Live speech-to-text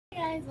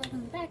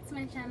welcome back to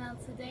my channel.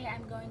 Today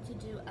I'm going to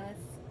do a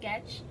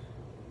sketch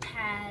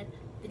pad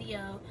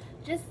video,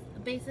 just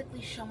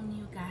basically showing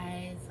you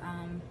guys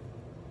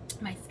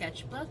my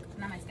sketchbook,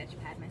 not my sketch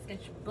pad, my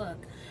sketchbook,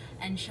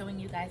 and showing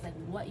you guys like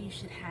what you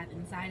should have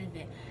inside of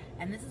it.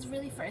 And this is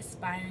really for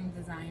aspiring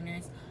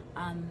designers.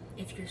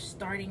 If you're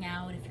starting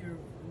out, if you're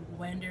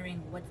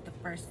wondering what's the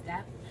first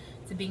step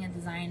to being a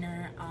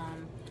designer,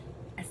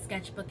 a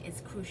sketchbook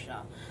is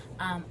crucial.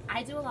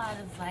 I do a lot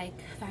of like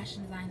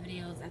fashion design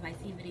videos,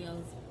 FIT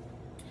videos,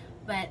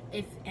 but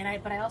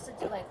I also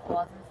do like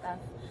hauls and stuff.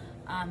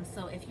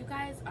 So if you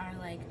guys are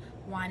like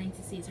wanting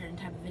to see a certain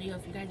type of video,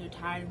 if you guys are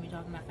tired of me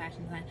talking about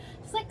fashion design,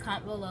 just like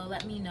comment below,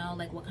 let me know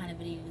like what kind of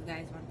video you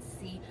guys want to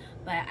see.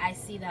 But I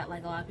see that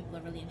like a lot of people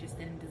are really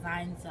interested in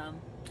design, so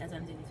that's why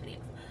I'm doing these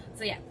videos.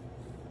 So yeah,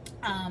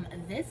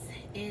 this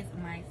is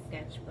my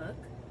sketchbook,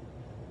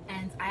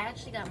 and I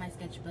actually got my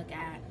sketchbook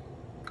at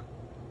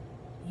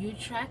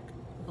Utrecht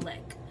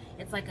Blick.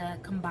 It's like a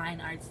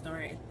combined art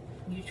store,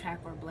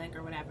 Utrecht or Blick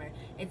or whatever.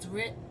 It's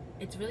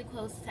really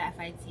close to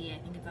FIT. I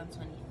think it's on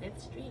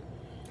 25th Street.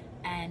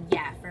 And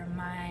yeah, for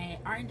my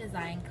art and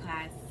design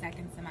class,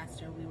 second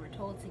semester, we were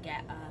told to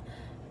get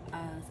a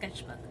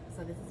sketchbook.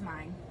 So this is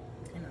mine,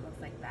 and it looks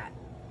like that.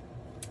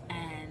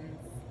 And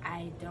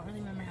I don't really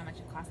remember how much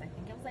it cost. I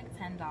think it was like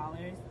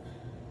 $10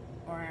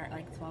 or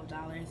like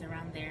 $12,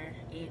 around there.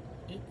 $8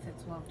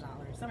 to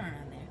 $12, somewhere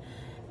around there.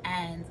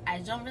 And I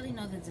don't really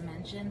know the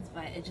dimensions,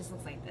 but it just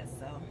looks like this.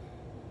 So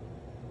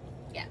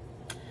yeah.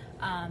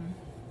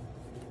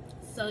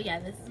 So yeah,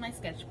 this is my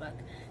sketchbook.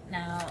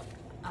 Now,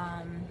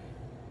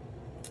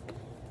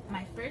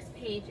 my first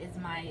page is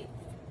my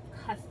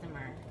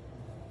customer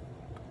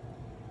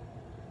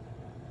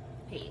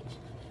page.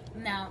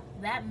 Now,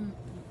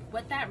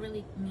 what that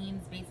really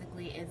means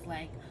basically is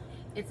like,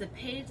 it's a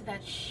page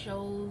that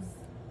shows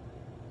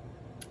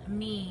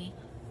me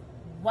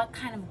what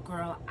kind of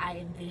girl I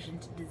envision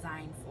to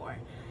design for.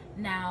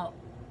 Now,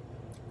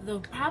 the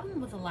problem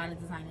with a lot of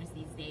designers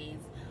these days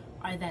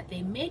are that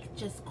they make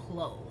just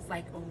clothes,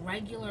 like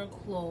regular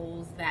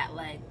clothes that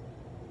like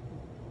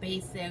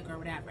basic or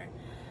whatever.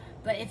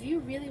 But if you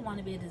really want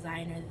to be a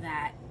designer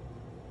that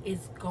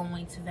is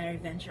going to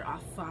venture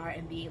off far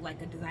and be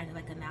like a designer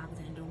like an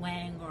Alexander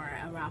Wang or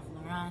a Ralph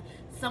Lauren,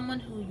 someone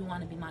who you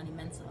want to be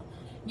monumental,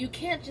 you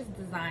can't just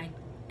design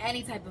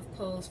any type of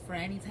clothes for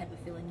any type of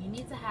feeling. You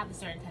need to have a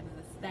certain type of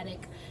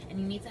aesthetic, and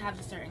you need to have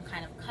a certain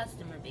kind of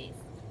customer base.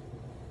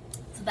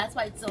 So that's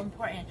why it's so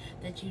important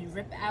that you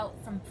rip out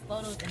some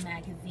photos in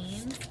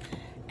magazines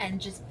and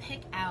just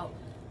pick out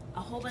a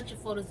whole bunch of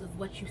photos of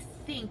what you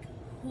think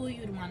who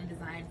you'd want to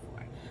design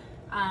for.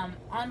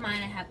 On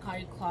mine I have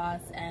Cardi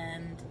Kloss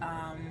and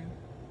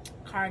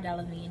Cara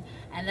Delevingne,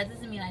 and that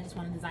doesn't mean I just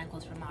want to design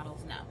clothes for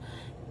models, no.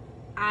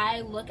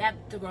 I look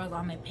at the girls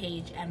on my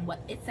page, and what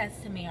it says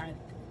to me are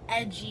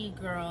edgy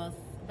girls,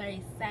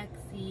 very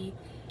sexy,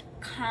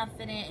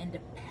 confident,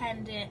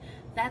 independent.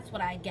 That's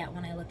what I get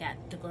when I look at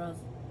the girls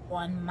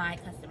on my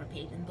customer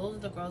page, and those are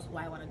the girls who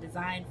I want to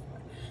design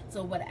for.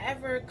 So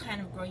whatever kind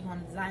of girl you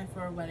want to design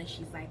for, whether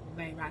she's like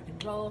very rock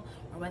and roll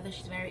or whether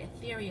she's very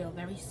ethereal,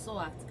 very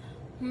soft,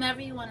 whomever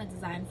you want to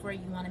design for,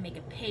 you want to make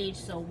a page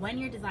so when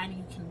you're designing,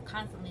 you can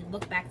constantly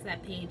look back to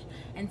that page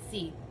and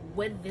see,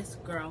 would this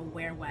girl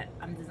wear what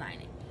I'm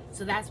designing?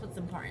 So that's what's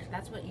important.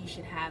 That's what you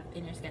should have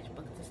in your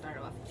sketchbook to start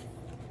off.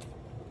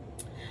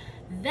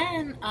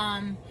 Then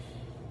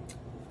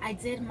I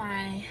did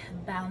my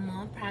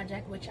Balmain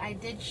project, which I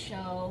did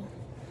show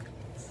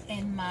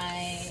in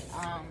my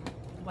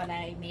what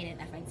I made an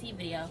FIT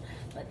video,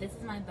 but this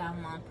is my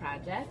Balmain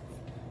project.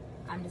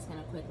 I'm just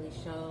gonna quickly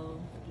show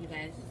you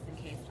guys just in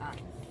case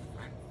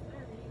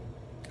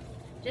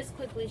just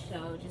quickly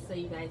show, just so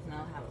you guys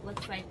know how it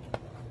looks like.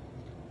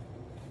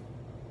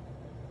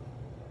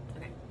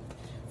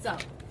 So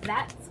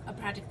that's a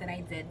project that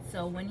I did.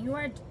 So when you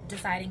are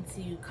deciding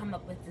to come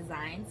up with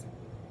designs,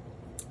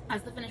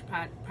 that's the finished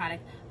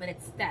product, but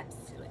it's steps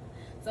to it.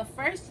 So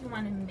first you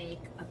want to make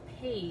a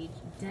page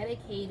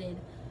dedicated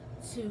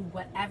to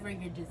whatever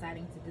you're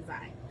deciding to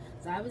design.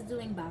 So I was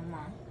doing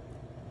Balmain.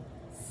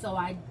 So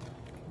I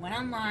went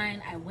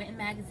online, I went in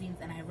magazines,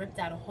 and I ripped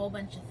out a whole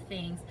bunch of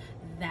things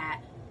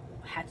that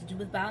had to do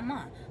with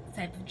Balmain. The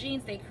type of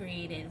jeans they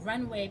created,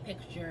 runway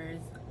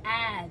pictures,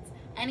 ads,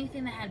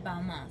 anything that had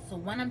Balmain. So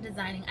when I'm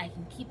designing, I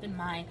can keep in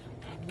mind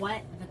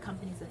what the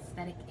company's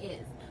aesthetic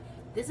is.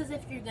 This is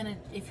if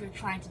you're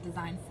trying to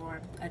design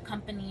for a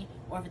company,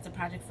 or if it's a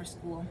project for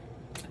school,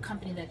 a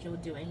company that you'll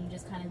do, and you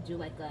just kind of do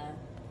like a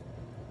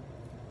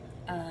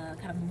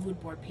kind of mood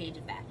board page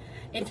of that.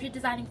 If you're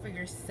designing for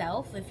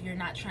yourself, if you're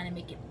not trying to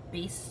make it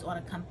based on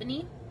a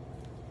company,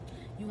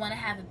 you want to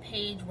have a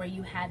page where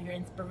you have your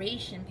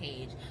inspiration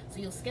page. So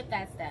you'll skip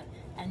that step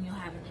and you'll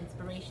have an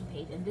inspiration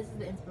page. And this is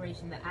the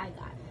inspiration that I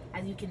got.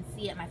 As you can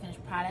see at my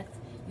finished product,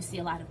 you see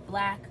a lot of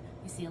black,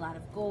 you see a lot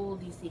of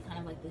gold, you see kind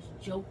of like this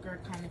Joker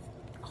kind of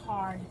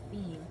card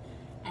theme.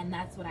 And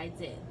that's what I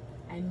did.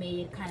 I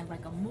made kind of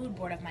like a mood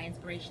board of my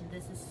inspiration.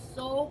 This is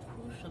so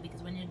crucial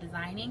because when you're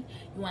designing,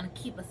 you want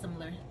to keep a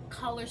similar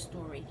color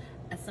story,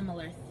 a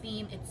similar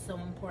theme. It's so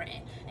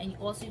important. And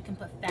you can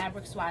put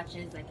fabric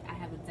swatches, like I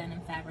have a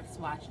denim fabric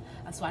swatch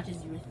of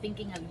swatches you were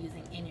thinking of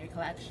using in your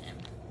collection.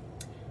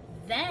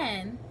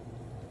 Then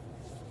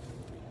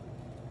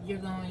you're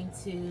going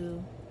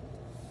to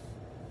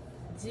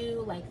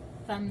do like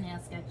thumbnail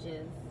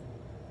sketches.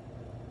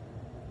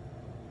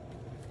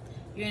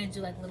 You're going to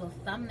do like little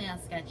thumbnail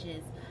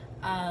sketches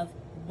of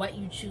what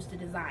you choose to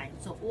design.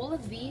 So all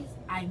of these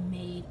I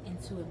made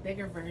into a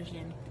bigger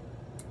version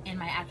in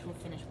my actual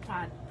finished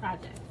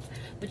project.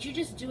 But you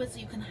just do it so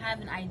you can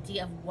have an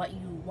idea of what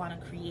you want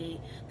to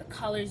create, the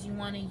colors you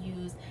want to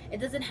use.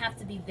 It doesn't have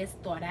to be this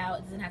thought out.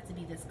 It doesn't have to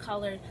be this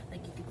colored.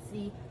 Like you can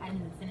see, I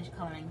didn't even finish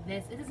coloring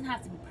this. It doesn't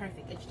have to be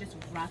perfect. It's just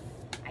rough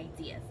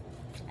ideas.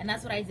 And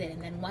that's what I did.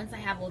 And then once I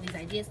have all these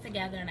ideas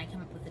together and I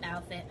come up with an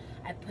outfit,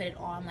 I put it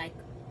on like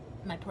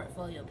my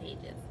portfolio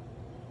pages.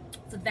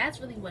 So that's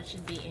really what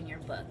should be in your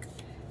book.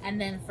 And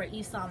then for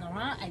Yves Saint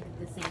Laurent, I did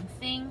the same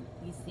thing.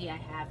 You see I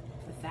have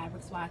the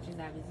fabric swatches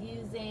I was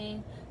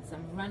using,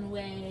 some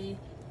runway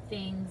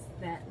things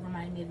that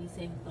remind me of Yves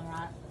Saint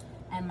Laurent.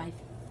 And my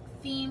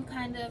theme,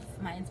 kind of,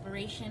 my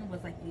inspiration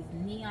was like these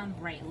neon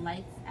bright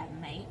lights at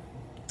night,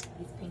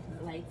 these pink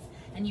lights.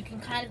 And you can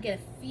kind of get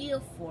a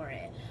feel for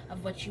it,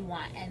 of what you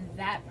want. And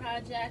that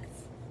project,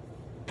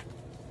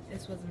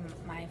 this was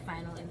my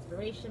final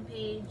inspiration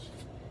page.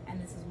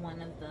 And this is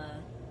one of the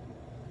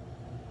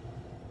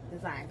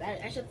designs.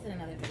 I should have seen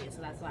another video,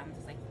 so that's why I'm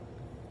just like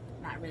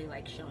not really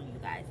like showing you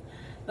guys.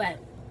 But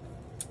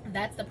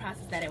that's the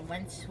process that it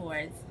went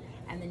towards.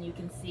 And then you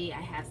can see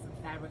I have some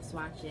fabric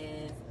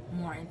swatches,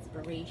 more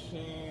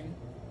inspiration,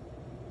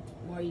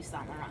 more Yves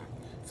Saint Laurent.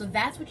 So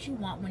that's what you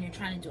want when you're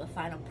trying to do a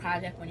final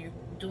project, when you're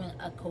doing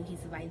a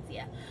cohesive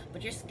idea.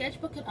 But your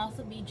sketchbook can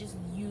also be just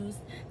used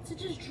to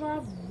just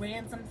draw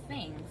random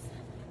things.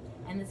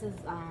 And this is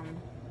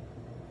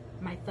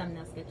my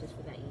thumbnail sketches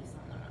for that Yves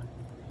Saint Laurent.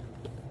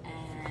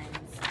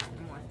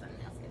 And more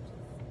thumbnail sketches.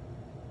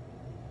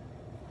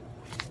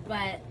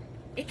 But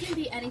it can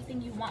be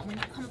anything you want. When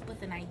you come up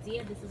with an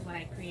idea, this is what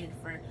I created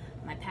for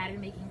my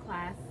pattern making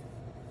class.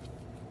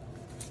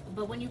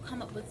 But when you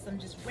come up with some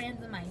just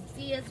random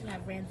ideas, you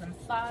have random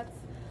thoughts,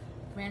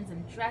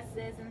 random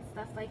dresses and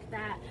stuff like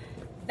that,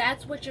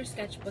 that's what your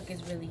sketchbook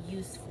is really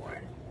used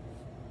for.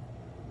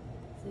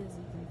 So as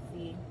you can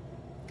see,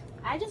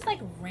 I just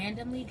like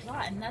randomly draw,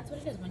 and that's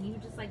what it is. When you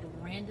just like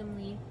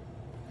randomly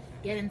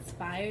get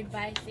inspired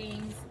by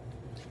things,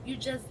 you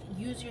just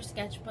use your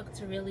sketchbook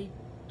to really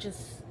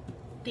just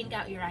think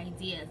out your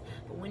ideas.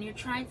 But when you're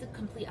trying to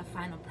complete a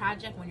final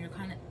project, when you're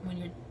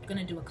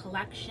gonna do a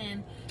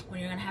collection, when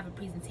you're gonna have a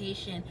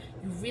presentation,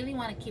 you really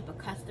want to keep a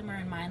customer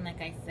in mind. Like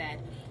I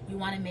said, you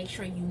want to make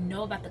sure you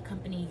know about the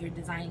company you're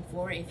designing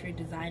for. If you're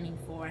designing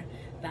for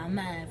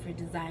Balmain, if you're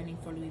designing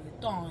for Louis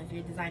Vuitton, if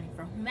you're designing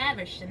for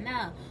whomever,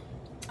 Chanel,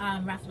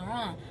 Ralph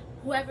Lauren,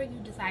 whoever you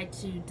decide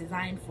to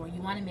design for,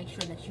 you want to make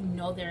sure that you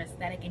know their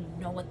aesthetic and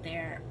you know what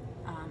they're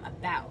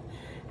about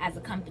as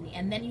a company.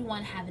 And then you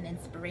want to have an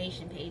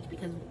inspiration page,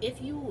 because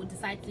if you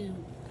decide to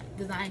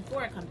design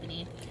for a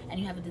company and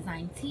you have a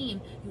design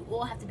team, you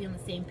all have to be on the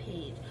same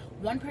page.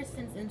 One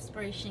person's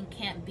inspiration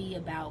can't be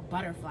about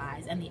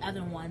butterflies and the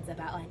other one's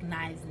about like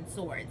knives and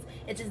swords.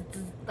 It's just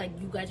like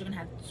you guys are gonna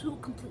have two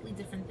completely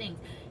different things.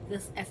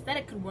 This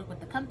aesthetic could work with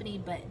the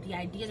company, but the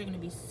ideas are gonna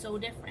be so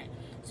different.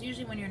 So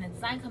usually when you're in a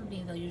design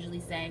company, they'll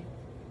usually say,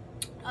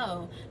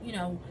 oh, you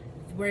know,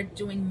 we're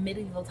doing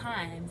medieval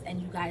times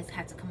and you guys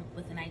have to come up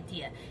with an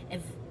idea.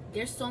 If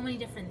there's so many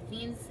different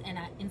themes and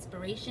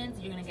inspirations,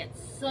 you're gonna get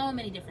so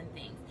many different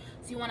things.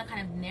 So you want to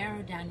kind of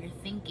narrow down your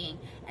thinking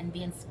and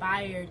be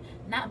inspired,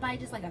 not by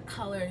just like a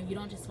color. You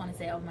don't just want to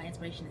say, oh, my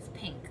inspiration is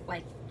pink.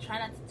 Like, try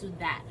not to do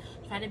that.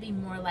 Try to be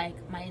more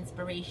like, my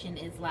inspiration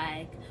is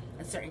like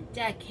a certain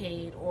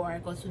decade, or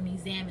go to a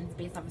museum and it's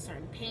based off a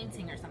certain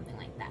painting or something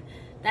like that.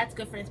 That's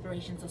good for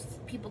inspiration, so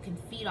people can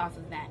feed off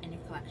of that and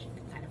your collection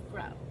can kind of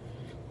grow.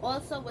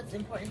 Also, what's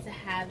important to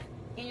have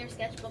in your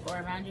sketchbook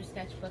or around your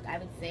sketchbook, I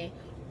would say,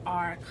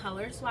 are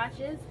color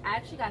swatches. I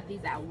actually got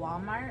these at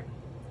Walmart.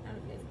 I don't know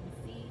if you guys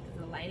can see because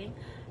of the lighting.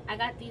 I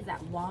got these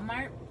at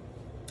Walmart,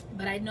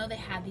 but I know they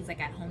have these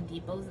like at Home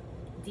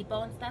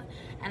Depot and stuff.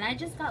 And I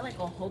just got like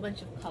a whole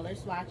bunch of color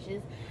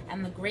swatches.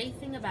 And the great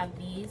thing about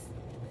these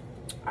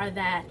are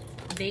that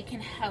they can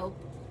help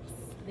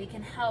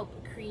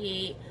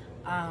create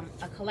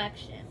a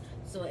collection.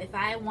 So if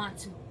I want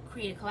to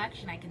create a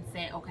collection, I can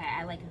say, okay,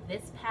 I like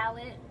this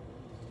palette.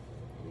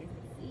 You can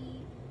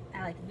see,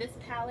 I like this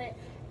palette,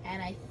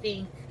 and I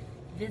think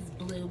this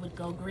blue would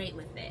go great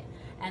with it.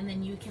 And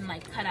then you can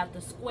like cut out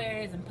the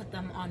squares and put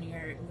them on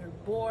your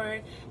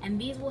board, and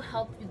these will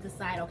help you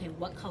decide, okay,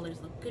 what colors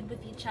look good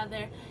with each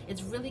other.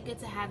 It's really good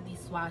to have these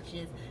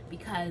swatches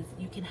because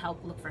you can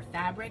help look for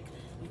fabric.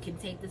 You can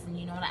take this and,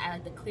 you know what, I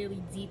like the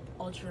clearly deep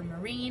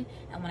ultramarine,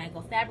 and when I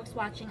go fabric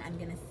swatching, I'm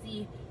gonna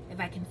see if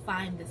I can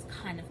find this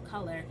kind of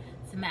color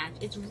to match.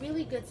 It's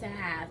really good to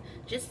have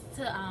just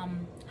to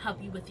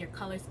help you with your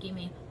color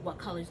scheming, what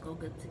colors go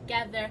good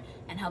together,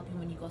 and help you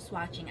when you go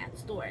swatching at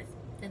stores.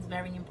 It's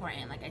very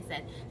important, like I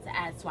said, to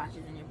add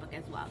swatches in your book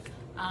as well.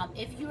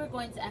 If you are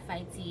going to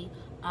FIT,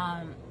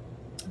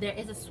 there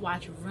is a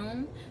swatch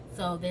room,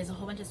 so there's a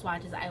whole bunch of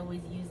swatches. I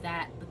always use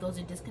that, but those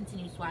are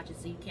discontinued swatches,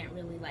 so you can't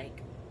really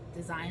like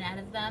design out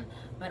of them.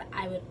 But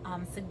I would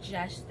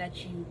suggest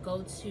that you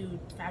go to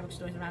fabric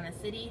stores around the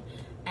city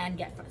and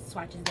get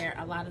swatches there.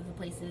 A lot of the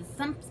places,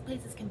 some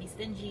places can be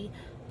stingy,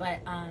 but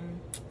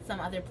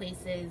some other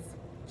places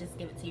just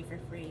give it to you for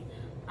free,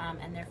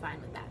 and they're fine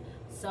with that.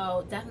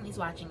 So definitely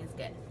swatching is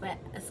good, but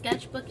a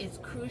sketchbook is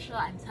crucial.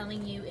 I'm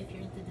telling you, if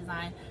you're into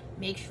design,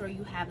 make sure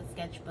you have a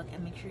sketchbook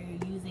and make sure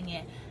you're using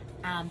it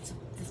to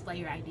display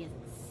your ideas.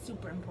 It's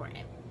super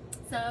important.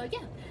 So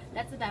yeah,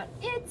 that's about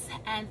it,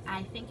 and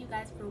I thank you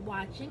guys for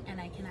watching, and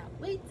I cannot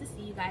wait to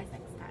see you guys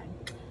next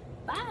time.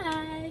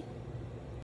 Bye.